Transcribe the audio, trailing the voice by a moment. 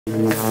Niggas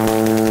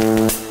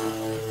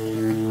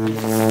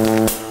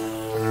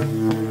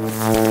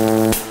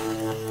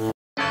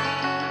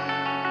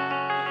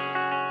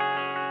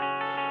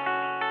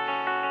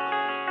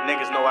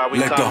know how we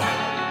let come. go.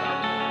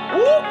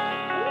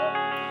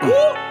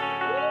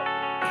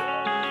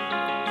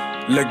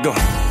 Let go.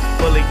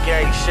 Bully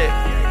gang shit,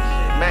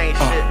 main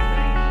shit.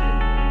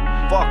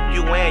 Fuck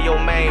you and your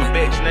main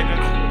bitch, nigga.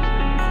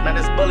 Man,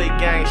 this bully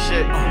gang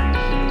shit.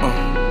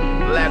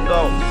 Let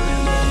go.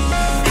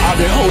 I've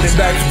been holding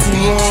back for too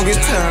long,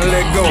 it's time to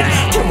let go.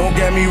 Come on,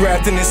 got me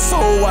wrapped in this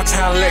soul, watch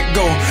how I let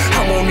go.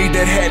 I won't need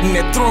that hat and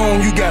that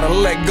throne, you gotta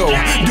let go.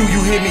 Do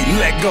you hear me?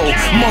 Let go.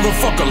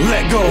 Motherfucker,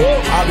 let go.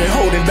 I've been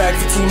holding back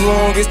for too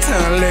long, it's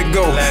time to let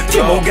go.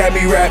 Come on, got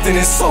me wrapped in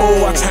this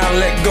soul, watch how I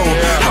let go.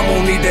 I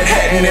won't need that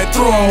hat and that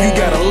throne, you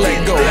gotta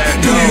let go.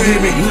 Do you hear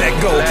me? Let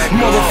go.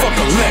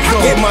 Motherfucker, let go.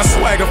 Get my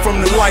swagger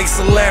from the likes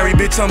of Larry,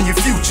 bitch, I'm your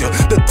future.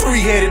 The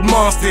three-headed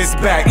monster is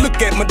back,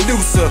 look at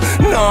Medusa.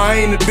 Nah,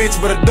 I ain't a bitch,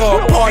 but a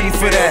dog. Pardon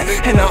for that,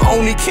 and I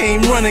only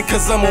came running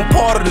cause I'm on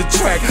part of the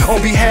track. On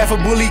behalf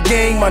of Bully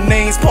Gang, my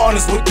name's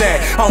partners with that.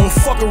 I don't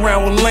fuck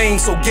around with lame,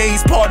 so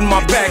gays pardon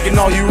my back. And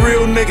all you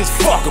real niggas,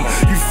 fuck them.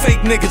 You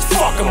fake niggas,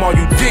 fuck them. All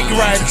you dick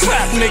ride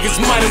trap niggas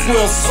might as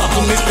well suck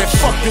them. It's that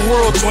fuck your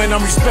world joint,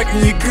 I'm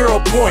respecting your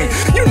girl point.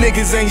 You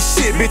niggas ain't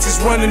shit, bitches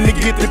running to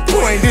get the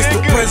point. This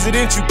the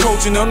presidential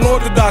coaching,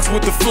 unorthodox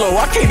with the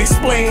flow. I can't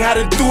explain how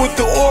to do it,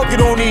 the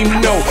organ don't even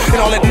know. And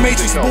all that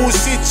Matrix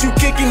bullshit you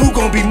kicking, who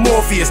gon' be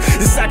Morpheus?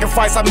 The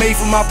sacrifice I made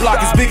for my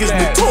block is big as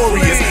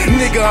Notorious.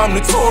 Nigga, I'm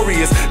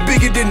notorious,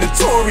 bigger than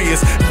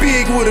Notorious.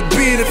 Big would've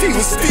been if he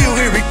was still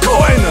here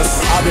recording us.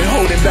 I've been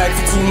holding back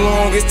for too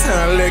long, it's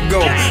time to let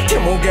go.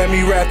 Come on, got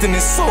me wrapped in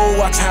this soul,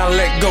 watch how I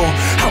let go.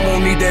 I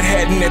won't need that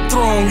hat and that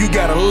throne, you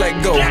gotta let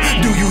go.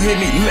 Do you hear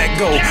me? Let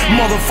go.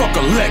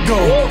 Motherfucker, let go.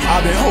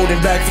 I've been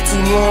holding back for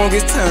too long,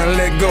 it's time to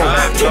let go.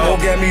 Come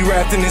on, got me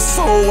wrapped in this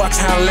soul, watch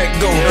how I let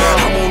go.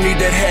 I won't need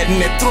that hat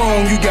and that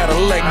throne, you gotta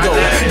let go.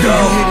 Do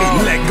you hear me?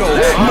 Let go.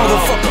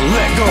 Motherfucker,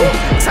 let go.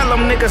 Tell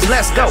them niggas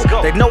let's go.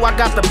 They know I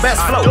got the best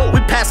flow.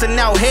 We passing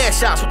out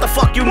headshots. What the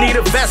fuck you need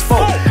a vest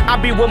for? I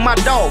be with my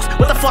dogs.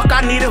 What the fuck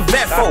I need a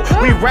vet for?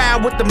 We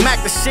ride with the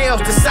Mac, the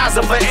shells the size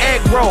of an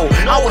egg roll.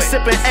 I was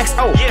sipping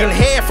XO, getting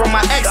head from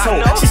my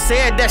ex-hole. She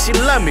said that she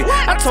love me.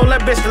 I told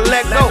that bitch to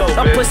let go.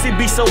 Her pussy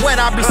be so wet,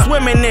 I be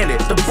swimming in it.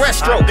 The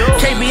breaststroke.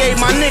 KBA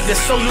my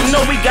niggas, so you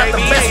know we got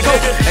the best coat.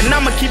 And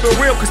I'ma keep it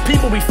real, cause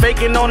people be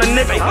faking on a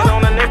nigga.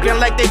 Acting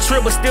like they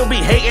trip, but still be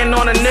hating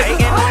on a nigga.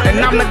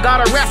 And I'm the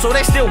god of rap, so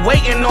they still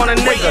waiting on a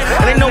nigga.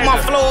 And they know my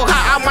flow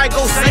high, I might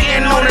go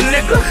Satan on a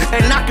nigga.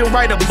 And I can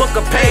write a book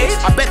of page.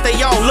 I bet they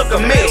all look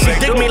amazed. She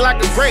dig me like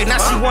a grade, now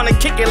she wanna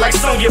kick it like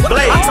Sonya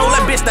Blade. I told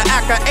that bitch to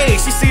act her age.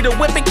 She see the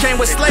whip, it came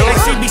with Slade.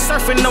 And she be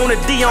surfing on the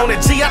D, on the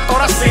G, I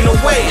thought I seen a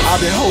wave. I've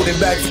been holding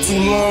back for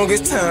too long,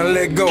 it's time to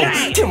let go.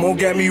 Come on,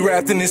 got me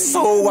wrapped in this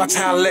soul, watch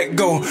how I let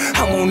go.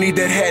 I won't need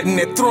that hat and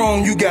that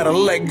throne, you gotta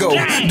let go.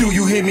 Do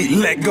you hear me?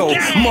 Let go.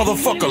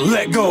 Motherfucker,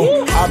 let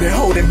go. I've been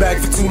holding back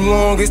for too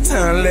long, it's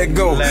time to let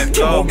go.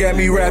 Come on, got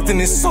me wrapped in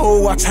this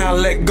soul, watch how I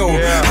let go.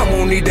 I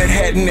won't need that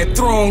hat and that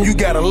throne, you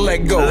gotta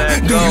let go.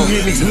 Do you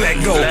hear me?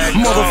 Let go.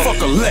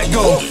 Motherfucker, let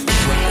go.